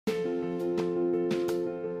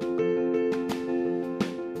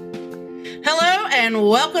and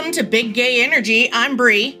welcome to Big Gay Energy. I'm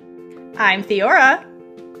Bree. I'm Theora.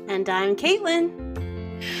 And I'm Caitlin.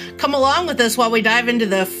 Come along with us while we dive into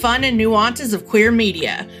the fun and nuances of queer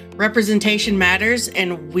media. Representation matters,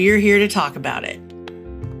 and we're here to talk about it.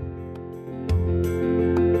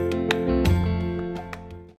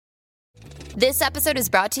 This episode is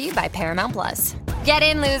brought to you by Paramount Plus. Get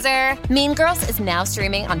in, loser! Mean Girls is now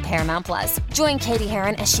streaming on Paramount Plus. Join Katie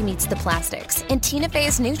Heron as she meets the plastics in Tina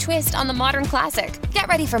Fey's new twist on the modern classic. Get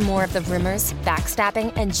ready for more of the rumors,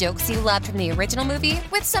 backstabbing, and jokes you loved from the original movie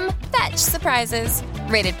with some fetch surprises.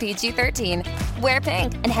 Rated PG-13. Wear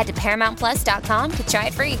pink and head to ParamountPlus.com to try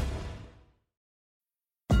it free.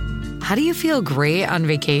 How do you feel great on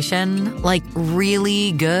vacation? Like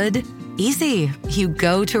really good? Easy. You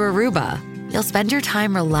go to Aruba. You'll spend your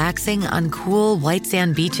time relaxing on cool white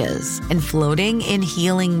sand beaches and floating in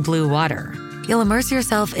healing blue water. You'll immerse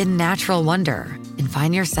yourself in natural wonder and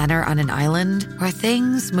find your center on an island where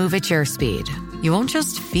things move at your speed. You won't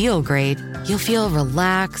just feel great, you'll feel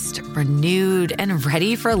relaxed, renewed, and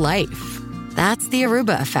ready for life. That's the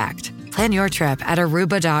Aruba effect. Plan your trip at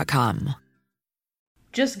Aruba.com.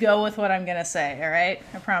 Just go with what I'm going to say, all right?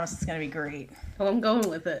 I promise it's going to be great. Well, I'm going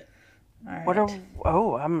with it. All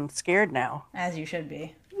right. I'm scared now. As you should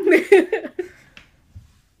be.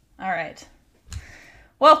 All right.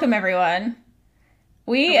 Welcome, everyone.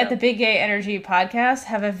 We at the Big Gay Energy podcast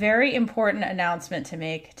have a very important announcement to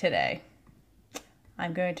make today.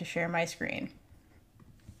 I'm going to share my screen.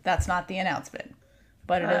 That's not the announcement,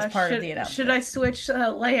 but it is part of the announcement. Should I switch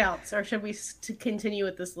layouts, or should we continue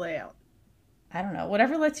with this layout? I don't know.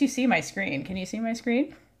 Whatever lets you see my screen. Can you see my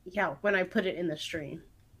screen? Yeah, when I put it in the stream.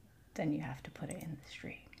 Then you have to put it in the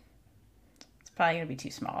stream. It's probably going to be too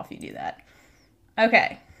small if you do that.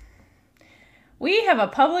 Okay. We have a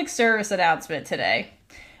public service announcement today,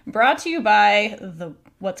 brought to you by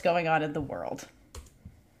what's going on in the world.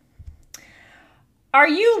 Are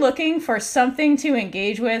you looking for something to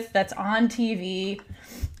engage with that's on TV,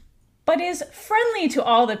 but is friendly to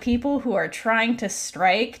all the people who are trying to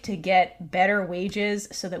strike to get better wages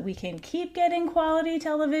so that we can keep getting quality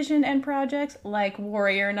television and projects like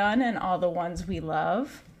Warrior Nun and all the ones we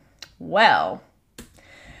love? Well,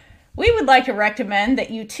 we would like to recommend that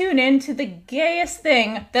you tune in to the gayest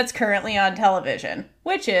thing that's currently on television,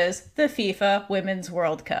 which is the FIFA Women's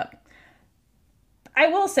World Cup. I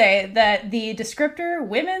will say that the descriptor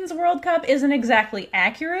Women's World Cup isn't exactly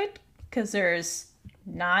accurate because there's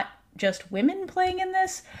not just women playing in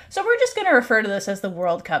this. So we're just going to refer to this as the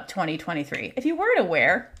World Cup 2023. If you weren't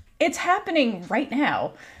aware, it's happening right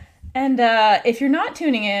now. And if you're not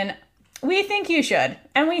tuning in, we think you should.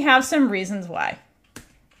 And we have some reasons why.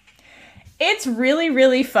 It's really,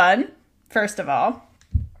 really fun, first of all.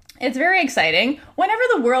 It's very exciting. Whenever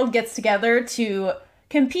the world gets together to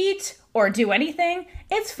compete or do anything,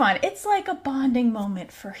 it's fun. It's like a bonding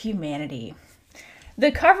moment for humanity.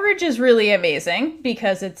 The coverage is really amazing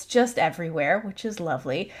because it's just everywhere, which is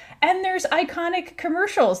lovely. And there's iconic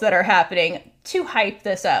commercials that are happening to hype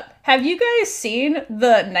this up. Have you guys seen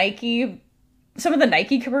some of the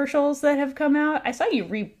Nike commercials that have come out? I saw you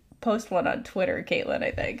repost one on Twitter, Caitlin,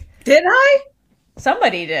 I think. Did I?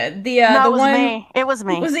 Somebody did. It was me. It was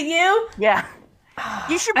me. Was it you? Yeah.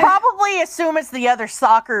 You should probably assume it's the other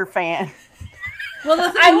soccer fan.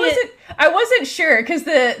 Well, I wasn't sure because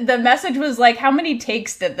the message was like, how many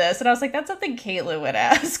takes did this? And I was like, that's something Caitlin would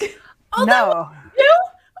ask. Oh, no. You?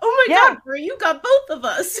 Oh my God, Brie, you got both of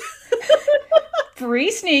us.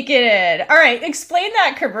 Bree sneaking in. All right, explain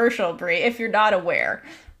that commercial, Bree, if you're not aware.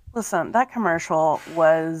 Listen, that commercial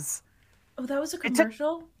was... Oh, that was a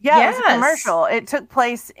commercial? It was a commercial. It took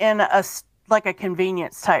place in a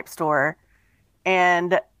convenience type store.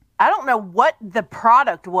 And I don't know what the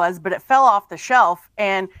product was, but it fell off the shelf.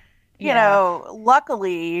 And, you know,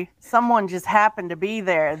 luckily someone just happened to be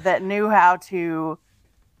there that knew how to,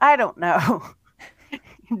 I don't know,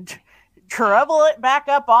 trouble it back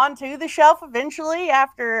up onto the shelf eventually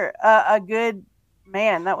after a good,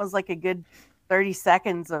 that was like a good 30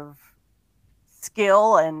 seconds of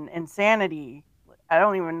skill and insanity. I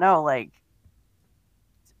don't even know, it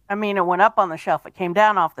went up on the shelf. It came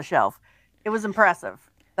down off the shelf. It was impressive.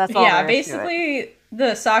 That's all. Yeah, basically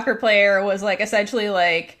the soccer player was essentially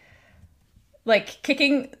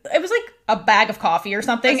kicking. It was like a bag of coffee or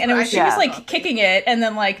something, she was kicking it and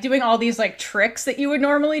then doing all these tricks that you would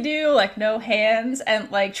normally do, no hands, and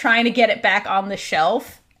trying to get it back on the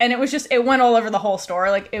shelf. And it went all over the whole store.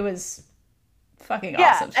 It was fucking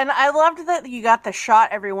awesome. And I loved that you got the shot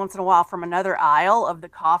every once in a while from another aisle of the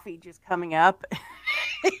coffee just coming up.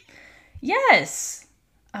 Yes.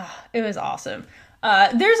 Oh, it was awesome.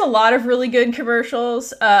 There's a lot of really good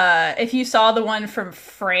commercials. If you saw the one from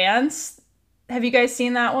France, have you guys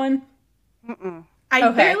seen that one? Mm-mm. I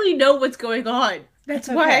barely know what's going on. That's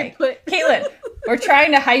why I put Caitlin, we're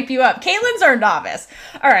trying to hype you up. Caitlin's our novice.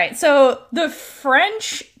 All right, so the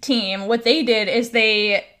French team, what they did is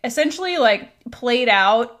they essentially like played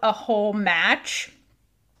out a whole match.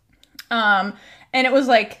 And it was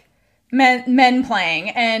like men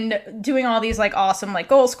playing and doing all these like awesome like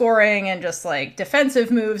goal scoring and just like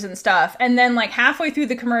defensive moves and stuff. And then like halfway through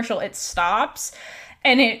the commercial, it stops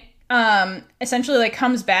and it essentially like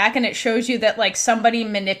comes back and it shows you that like somebody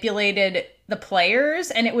manipulated the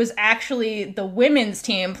players and it was actually the women's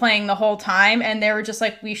team playing the whole time, and they were just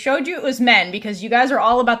like, we showed you it was men because you guys are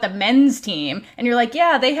all about the men's team, and you're like,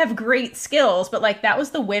 yeah, they have great skills, but like that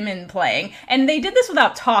was the women playing, and they did this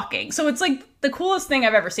without talking, so it's like the coolest thing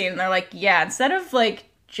I've ever seen. And they're like, yeah, instead of like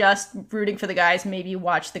just rooting for the guys, maybe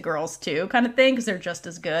watch the girls too kind of thing because they're just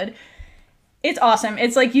as good. It's awesome.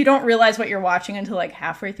 It's like you don't realize what you're watching until like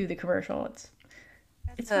halfway through the commercial. It's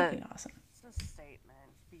fucking awesome. It's a statement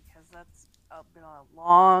because that's been a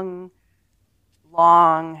long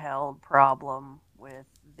held problem with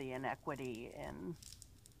the inequity in,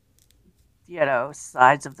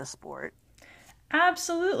 sides of the sport.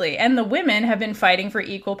 Absolutely. And the women have been fighting for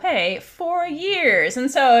equal pay for years.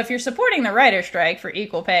 And so if you're supporting the writer's strike for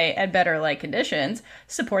equal pay and better like conditions,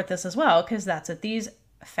 support this as well, because that's what these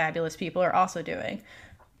fabulous people are also doing.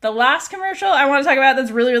 The last commercial I want to talk about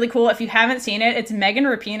that's really, really cool, if you haven't seen it, it's Megan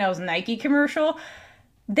Rapinoe's Nike commercial.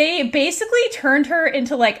 They basically turned her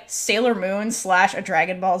into like Sailor Moon / a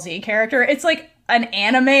Dragon Ball Z character. It's like an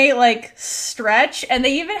anime like stretch, and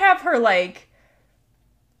they even have her like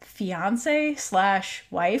fiance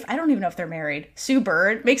 / wife, I don't even know if they're married, Sue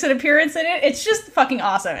Bird makes an appearance in it. It's just fucking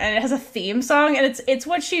awesome, and it has a theme song, and it's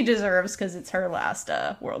what she deserves because it's her last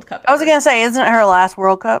World Cup ever. I was gonna say, isn't it her last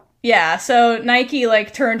World Cup? Yeah, so Nike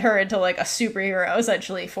like turned her into like a superhero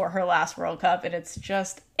essentially for her last World Cup, and it's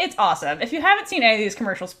awesome. If you haven't seen any of these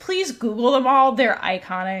commercials, please Google them all. They're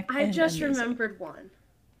iconic. I just remembered one.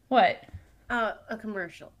 What? A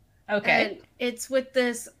commercial. Okay. And it's with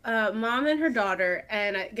this mom and her daughter,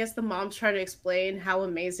 and I guess the mom's trying to explain how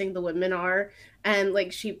amazing the women are, and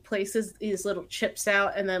like she places these little chips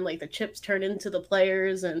out, and then like the chips turn into the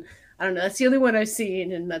players, and I don't know. That's the only one I've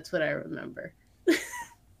seen, and that's what I remember.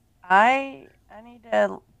 I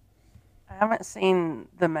haven't seen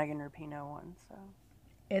the Megan Rapinoe one, so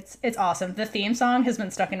it's awesome. The theme song has been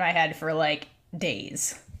stuck in my head for like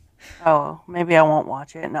days. Oh, maybe I won't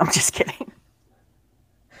watch it. No, I'm just kidding.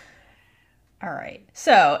 All right.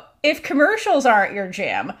 So, if commercials aren't your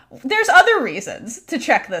jam, there's other reasons to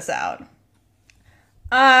check this out.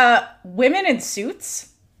 Women in suits,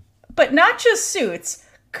 but not just suits,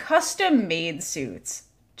 custom-made suits.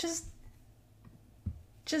 Just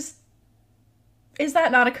is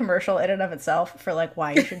that not a commercial in and of itself for like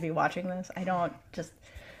why you should be watching this? I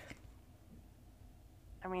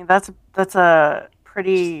mean, that's a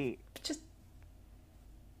pretty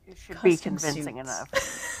it should be convincing suits. enough.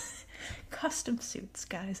 Custom suits,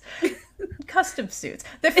 guys. Custom suits.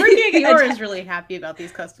 The freaking Laura is really happy about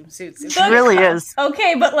these custom suits. It really is.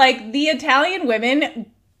 Okay, but like the Italian women,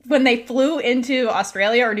 when they flew into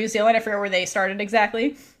Australia or New Zealand, I forget where they started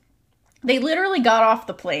exactly, they literally got off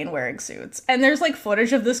the plane wearing suits. And there's like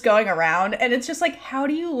footage of this going around, and it's just like, how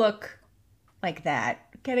do you look like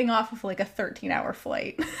that? Getting off of like a 13-hour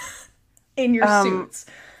flight in your suits.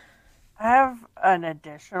 I have an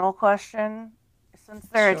additional question. Since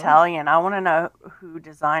they're Sure. Italian, I want to know who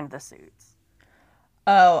designed the suits.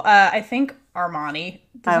 Oh, I think Armani.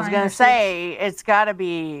 I was going to say, it's got to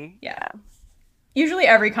be... Yeah. Usually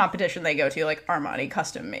every competition they go to, like Armani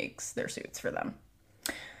custom makes their suits for them.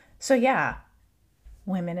 So yeah,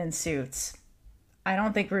 women in suits. I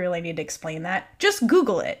don't think we really need to explain that. Just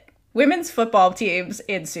Google it. Women's football teams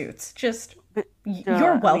in suits. Just,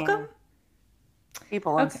 you're welcome.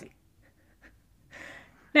 People in suits.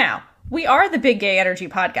 Now, we are the Big Gay Energy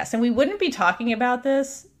podcast, and we wouldn't be talking about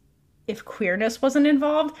this if queerness wasn't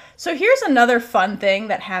involved. So here's another fun thing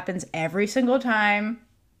that happens every single time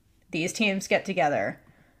these teams get together.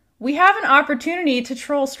 We have an opportunity to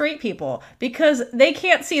troll straight people because they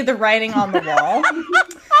can't see the writing on the wall.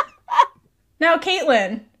 Now,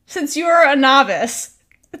 Caitlin, since you are a novice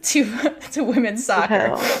to women's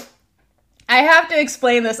soccer, I have to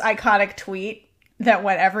explain this iconic tweet that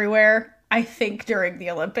went everywhere, I think, during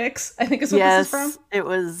the Olympics. I think is what this is from. It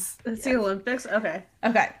was. It's the Olympics? Okay.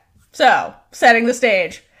 Okay. So, setting the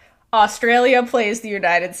stage. Australia plays the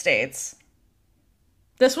United States.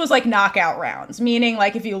 This was like knockout rounds, meaning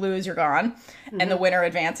like if you lose, you're gone, and the winner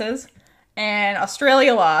advances. And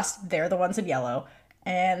Australia lost. They're the ones in yellow.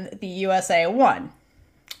 And the USA won.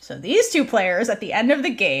 So these two players at the end of the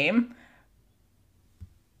game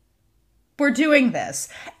were doing this.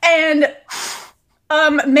 And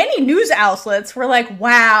many news outlets were like,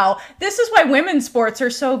 wow, this is why women's sports are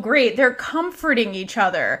so great. They're comforting each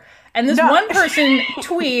other. And this one person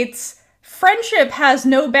tweets, friendship has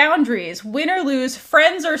no boundaries. Win or lose,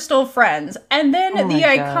 friends are still friends. And then the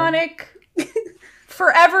iconic,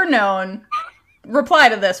 forever known reply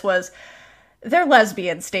to this was, they're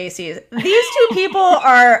lesbians, Stacey. These two people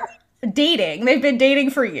are dating. They've been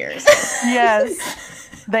dating for years.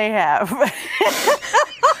 Yes, they have.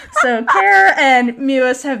 So Kara and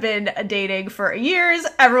Mewis have been dating for years.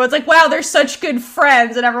 Everyone's like, wow, they're such good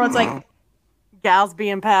friends. And everyone's like, gals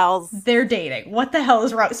being pals. They're dating. What the hell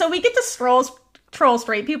is wrong? So we get to troll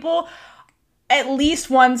straight people at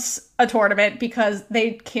least once a tournament because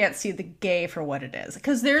they can't see the gay for what it is.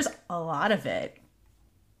 Because there's a lot of it,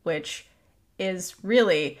 which is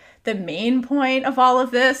really the main point of all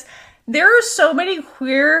of this. There are so many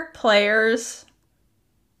queer players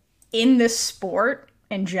in this sport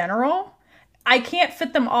in general. I can't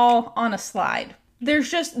fit them all on a slide.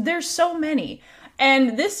 There's so many.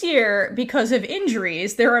 And this year, because of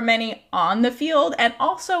injuries, there are many on the field and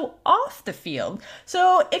also off the field.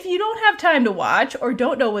 So if you don't have time to watch or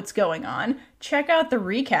don't know what's going on, check out the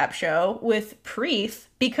recap show with Preeth,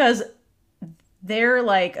 because they're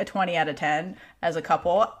like a 20 out of 10 as a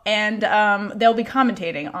couple, and they'll be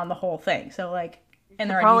commentating on the whole thing. So like, and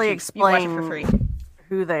they're on YouTube. Explain you can watch it for free.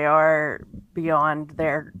 Who they are beyond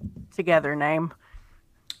their together name.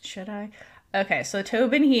 Should I? Okay, so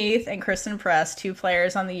Tobin Heath and Kristen Press, two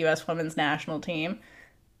players on the U.S. women's national team.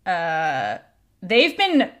 They've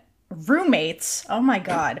been roommates. Oh my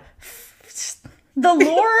god. The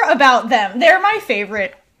lore about them. They're my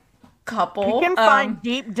favorite couple. You can find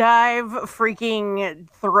deep dive freaking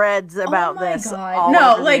threads about this. All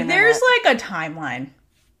no, over like the there's internet. like a timeline.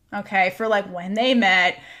 Okay, for like when they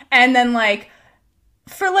met, and then like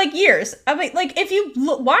for like years. I mean, like if you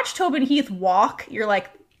watch Tobin Heath walk, you're like,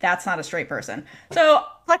 that's not a straight person. So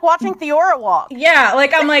it's like watching Theora walk. Yeah,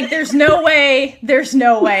 like I'm like, there's no way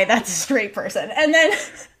that's a straight person. And then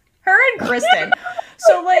her and Kristen.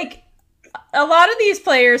 So like a lot of these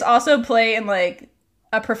players also play in like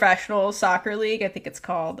a professional soccer league. I think it's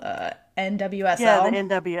called NWSL. Yeah, the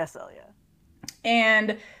NWSL, yeah.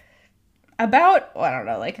 And about, I don't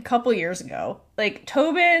know, like a couple years ago, like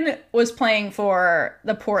Tobin was playing for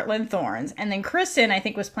the Portland Thorns, and then Kristen, I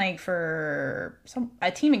think, was playing for a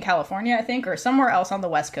team in California, I think, or somewhere else on the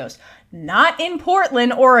West Coast. Not in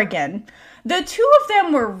Portland, Oregon. The two of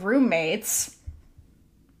them were roommates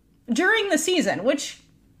during the season, which,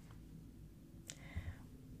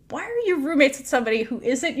 why are you roommates with somebody who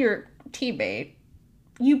isn't your teammate?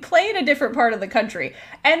 You play in a different part of the country.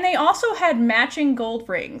 And they also had matching gold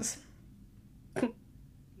rings.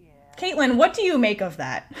 Caitlin, what do you make of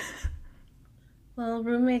that? Well,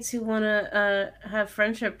 roommates who want to have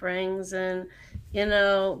friendship rings and, you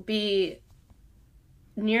know, be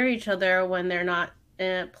near each other when they're not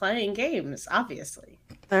playing games, obviously.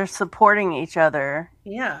 They're supporting each other.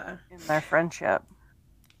 Yeah. In their friendship.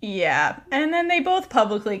 Yeah. And then they both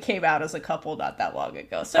publicly came out as a couple not that long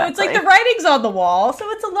ago. So It's like the writing's on the wall. So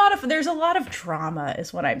there's a lot of drama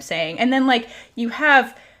is what I'm saying. And then like you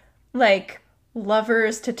have like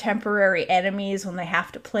lovers to temporary enemies when they have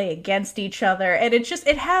to play against each other, and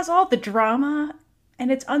it has all the drama, and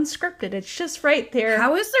it's unscripted. It's just right there.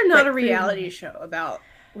 How is there not a reality show about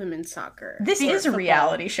women's soccer? This is a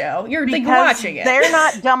reality show. You're like Because watching it. They're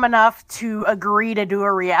not dumb enough to agree to do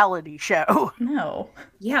a reality show. No.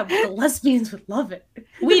 Yeah, but the lesbians would love it.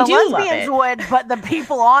 We the do love lesbians it. would, but the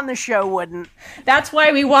people on the show wouldn't. That's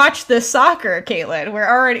why we watch the soccer,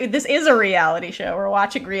 Caitlin. This is a reality show. We're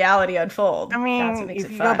watching reality unfold. I That's mean, what makes if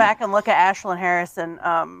it you fun. go back and look at Ashlyn Harris and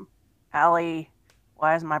Allie,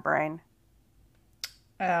 why is my brain?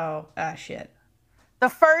 Oh, shit. The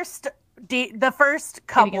first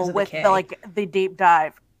couple with with the K. the deep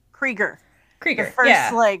dive, Krieger. Krieger, The first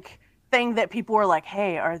yeah. thing that people were like,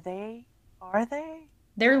 "Hey, are they?"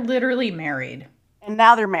 They're literally married. And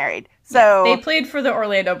now they're married. So They played for the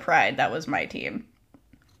Orlando Pride. That was my team.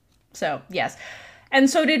 So, yes. And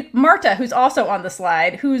so did Marta, who's also on the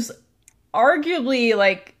slide, who's arguably,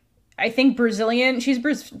 like, I think Brazilian. She's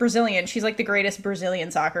Brazilian. She's, like, the greatest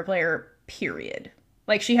Brazilian soccer player, period.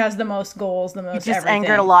 Like, she has the most goals, the most just everything.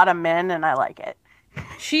 angered a lot of men, and I like it.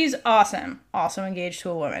 She's awesome. Also engaged to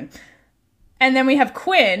a woman. And then we have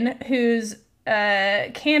Quinn, who's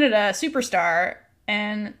a Canada superstar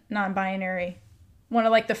and non-binary. One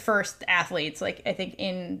of, like, the first athletes, like, I think,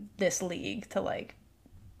 in this league to, like,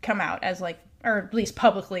 come out as like, or at least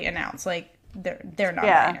publicly announce like they're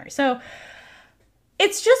non-binary. So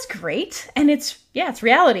it's just great, and it's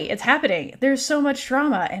reality. It's happening. There's so much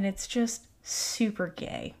drama, and it's just super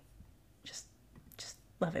gay. Just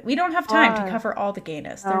love it. We don't have time to cover all the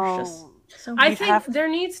gayness. There's just so much. I think there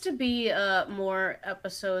needs to be more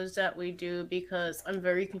episodes that we do, because I'm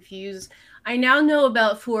very confused. I now know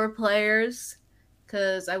about 4 players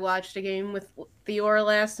because I watched a game with Theora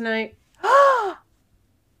last night. I'm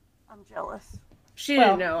jealous. She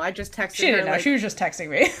didn't know. I just texted her. She didn't know. She was just texting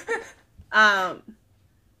me.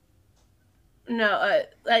 No,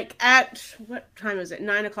 like at what time was it?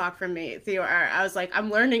 9:00 for me. Theora, I was like, I'm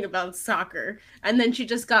learning about soccer, and then she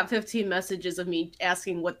just got 15 messages of me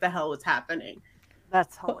asking what the hell was happening.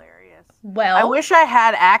 That's hilarious. Well, I wish I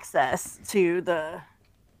had access to the.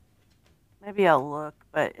 Maybe I'll look,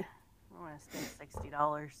 but I want to spend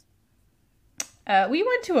 $60. we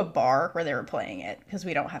went to a bar where they were playing it because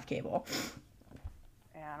we don't have cable.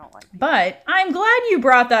 Yeah, I don't like. But I'm glad you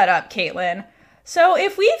brought that up, Caitlin. So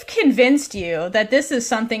if we've convinced you that this is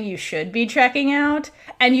something you should be checking out,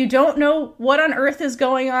 and you don't know what on earth is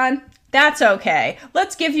going on, that's okay.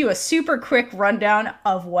 Let's give you a super quick rundown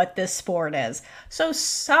of what this sport is. So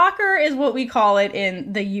soccer is what we call it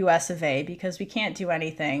in the US of A, because we can't do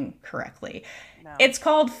anything correctly. No. It's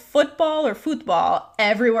called football or football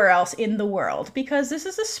everywhere else in the world, because this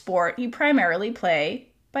is a sport you primarily play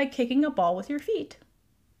by kicking a ball with your feet.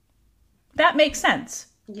 That makes sense.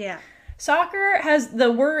 Yeah. Soccer has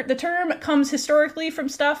the term comes historically from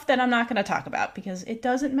stuff that I'm not going to talk about because it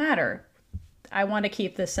doesn't matter. I want to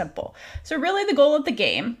keep this simple. So really the goal of the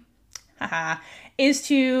game is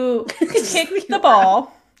to kick the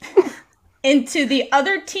ball into the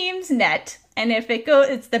other team's net. And if it goes,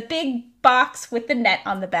 it's the big box with the net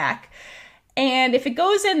on the back. And if it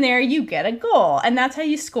goes in there, you get a goal. And that's how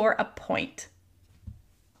you score a point.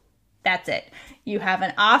 That's it. You have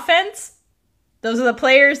an offense. Those are the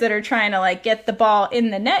players that are trying to like get the ball in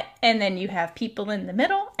the net, and then you have people in the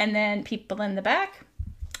middle and then people in the back.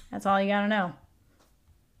 That's all you gotta know.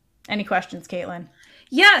 Any questions, Caitlin?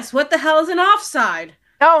 Yes. What the hell is an offside?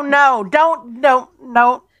 Oh no! Don't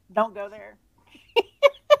go there.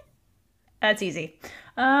 That's easy.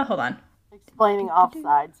 Hold on. Explaining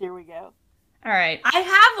offsides. Here we go. All right. I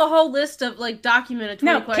have a whole list of like documented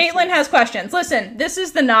 20 questions. Caitlin has questions. Listen, this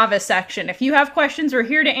is the novice section. If you have questions, we're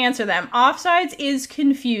here to answer them. Offsides is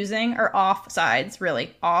confusing, or offsides,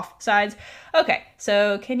 really. Offsides. Okay,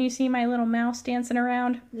 so can you see my little mouse dancing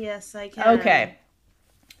around? Yes, I can. Okay.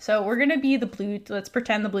 So we're going to be the blue, let's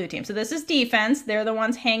pretend the blue team. So this is defense. They're the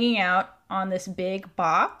ones hanging out on this big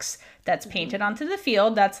box that's painted onto the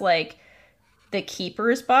field. That's like the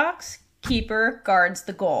keeper's box. Keeper guards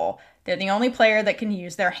the goal. They're the only player that can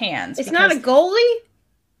use their hands. It's not a goalie?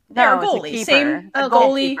 They're a goalie. Same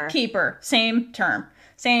goalie, keeper. Same term.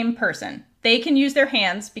 Same person. They can use their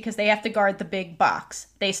hands because they have to guard the big box.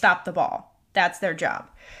 They stop the ball. That's their job.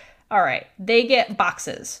 All right. They get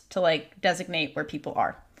boxes to like designate where people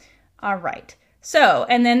are. All right. So,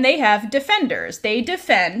 and then they have defenders. They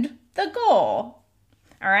defend the goal.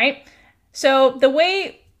 All right. So the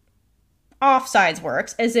way offsides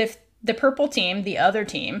works is if the purple team, the other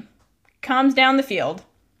team, comes down the field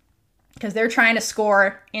because they're trying to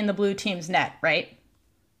score in the blue team's net, right?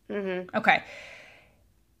 Mm-hmm. Okay.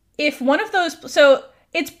 If one of those, so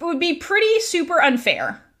it would be pretty super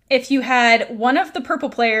unfair if you had one of the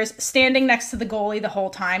purple players standing next to the goalie the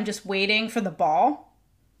whole time, just waiting for the ball,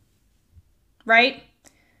 right?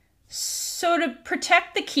 So to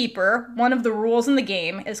protect the keeper, one of the rules in the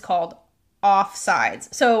game is called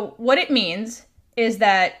offsides. So what it means is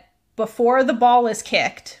that before the ball is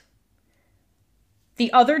kicked,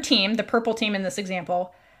 the other team, the purple team in this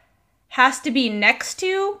example, has to be next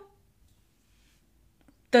to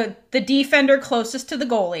the defender closest to the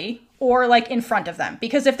goalie or like in front of them.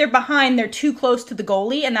 Because if they're behind, they're too close to the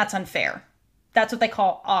goalie, and that's unfair. That's what they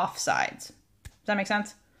call offsides. Does that make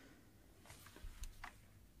sense?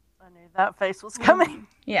 I knew that face was coming.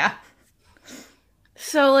 Yeah.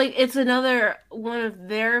 So like it's another one of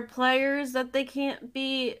their players that they can't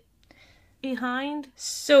be behind?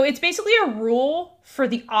 So it's basically a rule for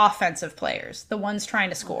the offensive players, the ones trying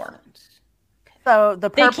to score. So the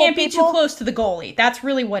purple they can't be people, too close to the goalie. That's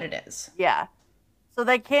really what it is. Yeah. So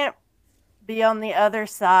they can't be on the other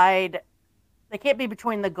side. They can't be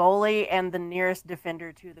between the goalie and the nearest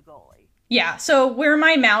defender to the goalie. Yeah. So where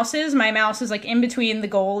my mouse is like in between the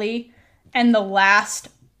goalie and the last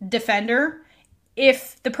defender.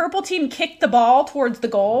 If the purple team kicked the ball towards the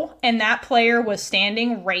goal and that player was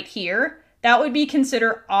standing right here, that would be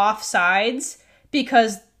considered offsides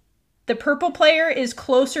because the purple player is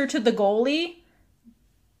closer to the goalie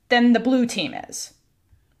than the blue team is.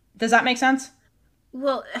 Does that make sense?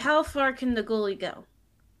 Well, how far can the goalie go?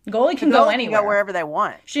 Goalie can go anywhere. Can go wherever they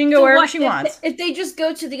want. She can go wherever she wants. If they just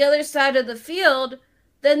go to the other side of the field,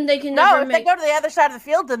 then they can No, if they go to the other side of the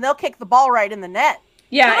field, then they'll kick the ball right in the net.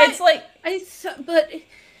 Yeah, it's like...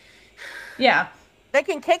 Yeah. They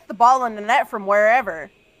can kick the ball in the net from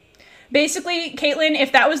wherever. Basically, Caitlin,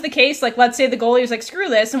 if that was the case, like, let's say the goalie was like, screw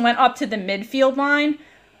this, and went up to the midfield line,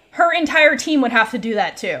 her entire team would have to do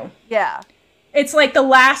that too. Yeah. It's like the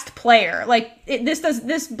last player. Like,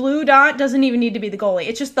 this blue dot doesn't even need to be the goalie.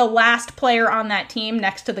 It's just the last player on that team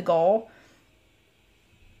next to the goal.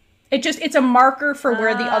 It's a marker for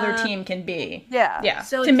where the other team can be. Yeah. Yeah.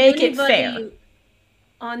 So to make it fair.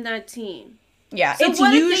 On that team. Yeah. So it's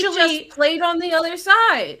what usually if they just played on the other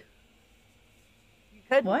side? You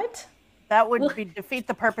could. What? That would defeat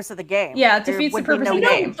the purpose of the game. Yeah, it defeats the purpose of the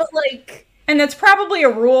game. But like, and that's probably a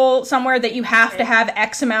rule somewhere that you have to have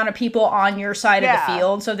X amount of people on your side of the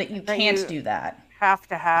field so that you can't do that. Have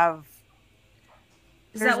to have.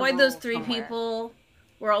 Is that why those three people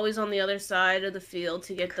were always on the other side of the field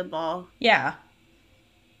to get the ball? Yeah.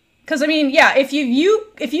 Because, I mean, yeah, if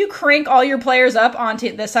you crank all your players up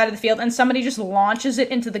onto this side of the field and somebody just launches it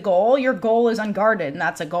into the goal, your goal is unguarded, and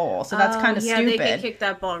that's a goal. So that's kind of stupid. Yeah, they can kick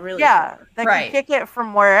that ball really far. They can kick it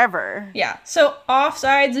from wherever. Yeah. So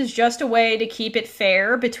offsides is just a way to keep it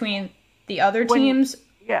fair between the other team's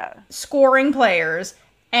scoring players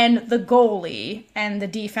and the goalie and the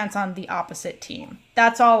defense on the opposite team.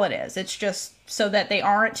 That's all it is. It's just so that they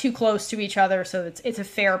aren't too close to each other, so it's a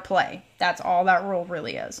fair play. That's all that rule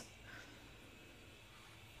really is.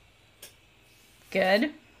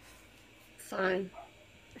 Good. Fine.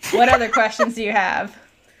 What other questions do you have?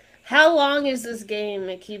 How long is this game?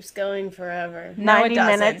 It keeps going forever. No, 90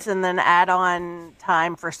 minutes and then add on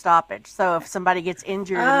time for stoppage. So if somebody gets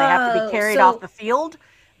injured and they have to be carried off the field,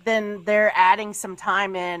 then they're adding some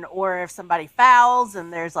time in. Or if somebody fouls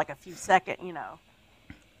and there's like a few seconds,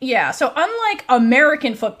 Yeah, so unlike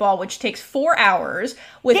American football, which takes 4 hours,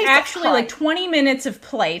 with actually like 20 minutes of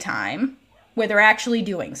play time, where they're actually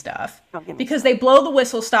doing stuff, because they blow the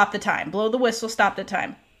whistle, stop the time, blow the whistle, stop the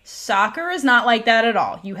time. Soccer is not like that at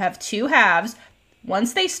all. You have 2 halves.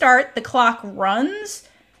 Once they start, the clock runs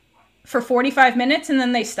for 45 minutes and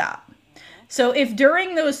then they stop. So if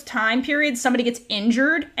during those time periods somebody gets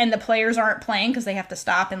injured and the players aren't playing because they have to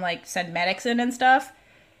stop and like send medics in and stuff,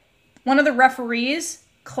 one of the referees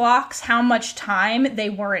clocks how much time they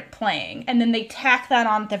weren't playing, and then they tack that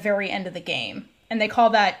on at the very end of the game, and they call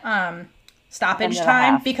that stoppage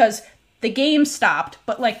time, because the game stopped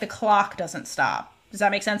but like the clock doesn't stop. Does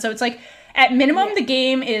that make sense? So it's like at minimum the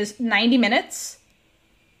game is 90 minutes.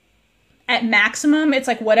 At maximum it's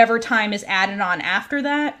like whatever time is added on after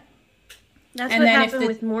that. That's what happened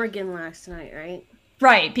with Morgan last night, right?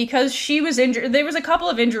 Right, because she was injured. There was a couple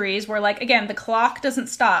of injuries where, like, again, the clock doesn't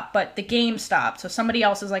stop, but the game stopped. So somebody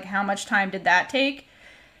else is like, how much time did that take?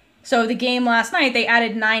 So the game last night, they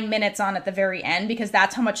added 9 minutes on at the very end because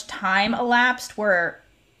that's how much time elapsed where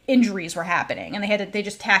injuries were happening. And they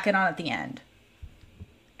just tack it on at the end.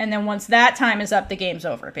 And then once that time is up, the game's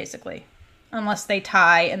over, basically. Unless they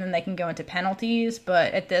tie, and then they can go into penalties.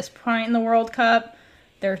 But at this point in the World Cup,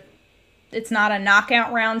 it's not a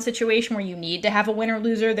knockout round situation where you need to have a winner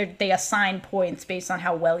loser. They assign points based on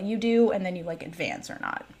how well you do, and then you like advance or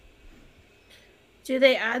not. Do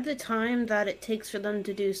they add the time that it takes for them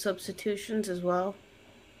to do substitutions as well?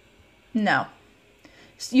 No.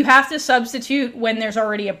 You have to substitute when there's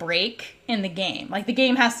already a break in the game. Like, the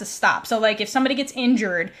game has to stop. So, like, if somebody gets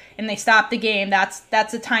injured and they stop the game, that's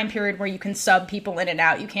a time period where you can sub people in and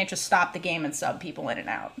out. You can't just stop the game and sub people in and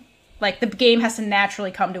out. Like, the game has to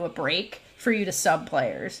naturally come to a break for you to sub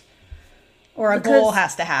players. Or a goal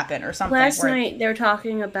has to happen or something. Last night, they were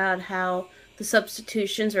talking about how the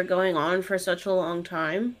substitutions are going on for such a long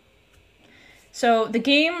time. So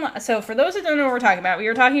for those that don't know what we're talking about, we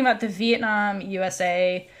were talking about the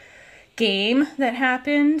Vietnam-USA game that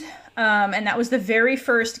happened. And that was the very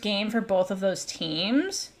first game for both of those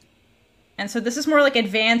teams. And so this is more like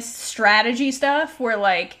advanced strategy stuff where,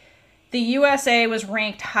 like, the USA was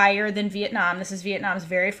ranked higher than Vietnam. This is Vietnam's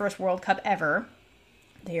very first World Cup ever.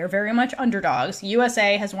 They are very much underdogs.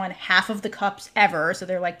 USA has won half of the cups ever, so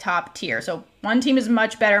they're like top tier. So one team is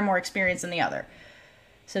much better, more experienced than the other.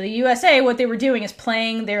 So the USA, what they were doing is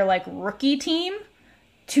playing their like rookie team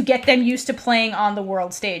to get them used to playing on the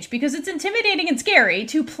world stage, because it's intimidating and scary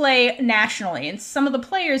to play nationally. And some of the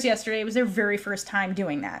players yesterday, it was their very first time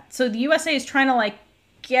doing that. So the USA is trying to like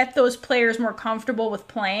get those players more comfortable with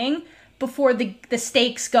playing before the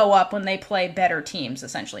stakes go up when they play better teams,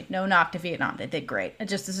 essentially. No knock to Vietnam. They did great.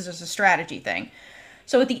 This is just a strategy thing.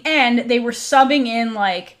 So at the end, they were subbing in,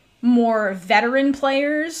 like, more veteran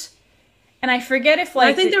players. And I forget if, like...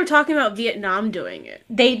 I think they were talking about Vietnam doing it.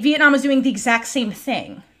 Vietnam was doing the exact same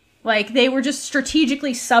thing. Like, they were just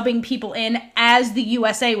strategically subbing people in as the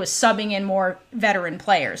USA was subbing in more veteran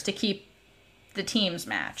players to keep the teams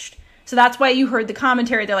matched. So that's why you heard the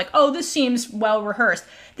commentary. They're like, oh, this seems well rehearsed.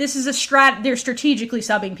 This is they're strategically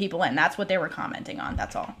subbing people in. That's what they were commenting on.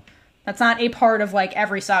 That's all. That's not a part of, like,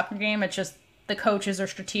 every soccer game. It's just the coaches are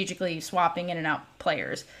strategically swapping in and out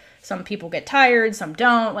players. Some people get tired, some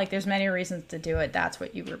don't. Like, there's many reasons to do it. That's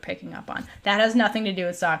what you were picking up on. That has nothing to do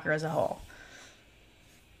with soccer as a whole.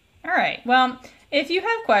 All right. Well, if you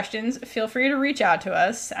have questions, feel free to reach out to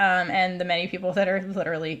us and the many people that are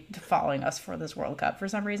literally following us for this World Cup for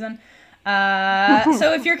some reason.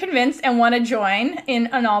 So if you're convinced and want to join in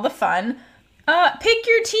on all the fun, pick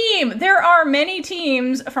your team. There are many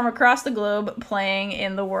teams from across the globe playing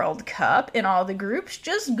in the World Cup in all the groups.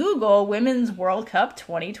 Just Google Women's World Cup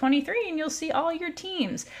 2023 and you'll see all your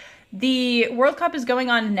teams. The World Cup is going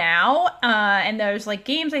on now, and there's, like,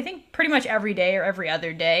 games, I think, pretty much every day or every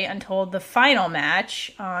other day until the final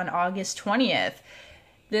match on August 20th.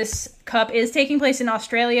 This cup is taking place in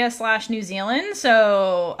Australia/New Zealand,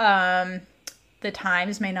 so the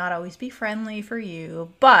times may not always be friendly for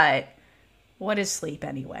you, but what is sleep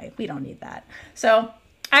anyway? We don't need that. So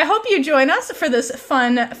I hope you join us for this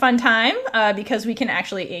fun time, because we can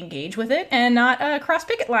actually engage with it and not cross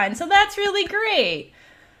picket lines, so that's really great.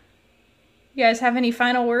 You guys have any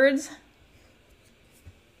final words?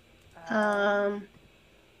 I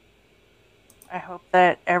hope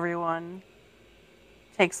that everyone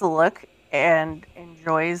takes a look and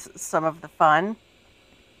enjoys some of the fun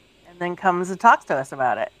and then comes and talks to us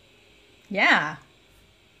about it. Yeah.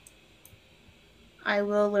 I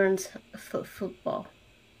will learn football.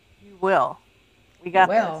 You will. We got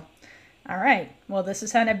this. All right. Well, this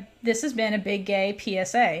has been a Big Gay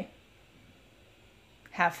PSA.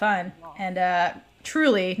 Have fun. And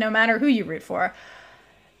truly, no matter who you root for,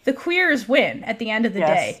 the queers win at the end of the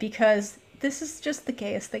day, because this is just the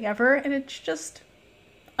gayest thing ever, and it's just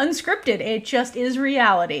unscripted. It just is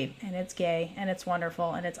reality, and it's gay, and it's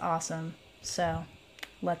wonderful, and it's awesome. So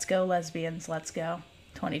let's go, lesbians. Let's go.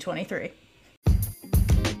 2023.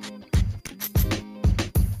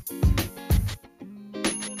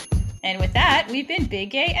 And with that, we've been Big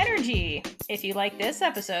Gay Energy. If you like this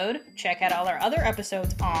episode, check out all our other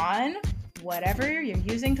episodes on whatever you're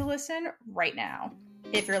using to listen right now.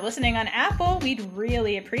 If you're listening on Apple, we'd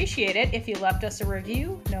really appreciate it if you left us a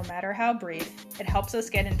review, no matter how brief. It helps us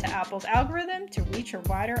get into Apple's algorithm to reach a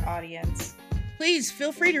wider audience. Please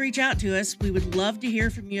feel free to reach out to us. We would love to hear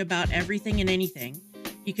from you about everything and anything.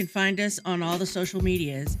 You can find us on all the social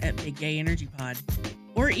medias at Big Gay Energy Pod,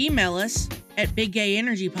 or email us at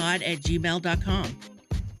biggayenergypod@gmail.com.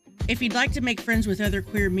 If you'd like to make friends with other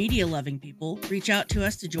queer media-loving people, reach out to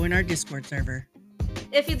us to join our Discord server.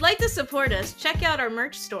 If you'd like to support us, check out our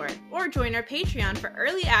merch store or join our Patreon for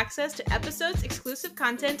early access to episodes, exclusive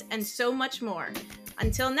content, and so much more.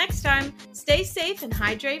 Until next time, stay safe and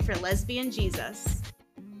hydrate for lesbian Jesus.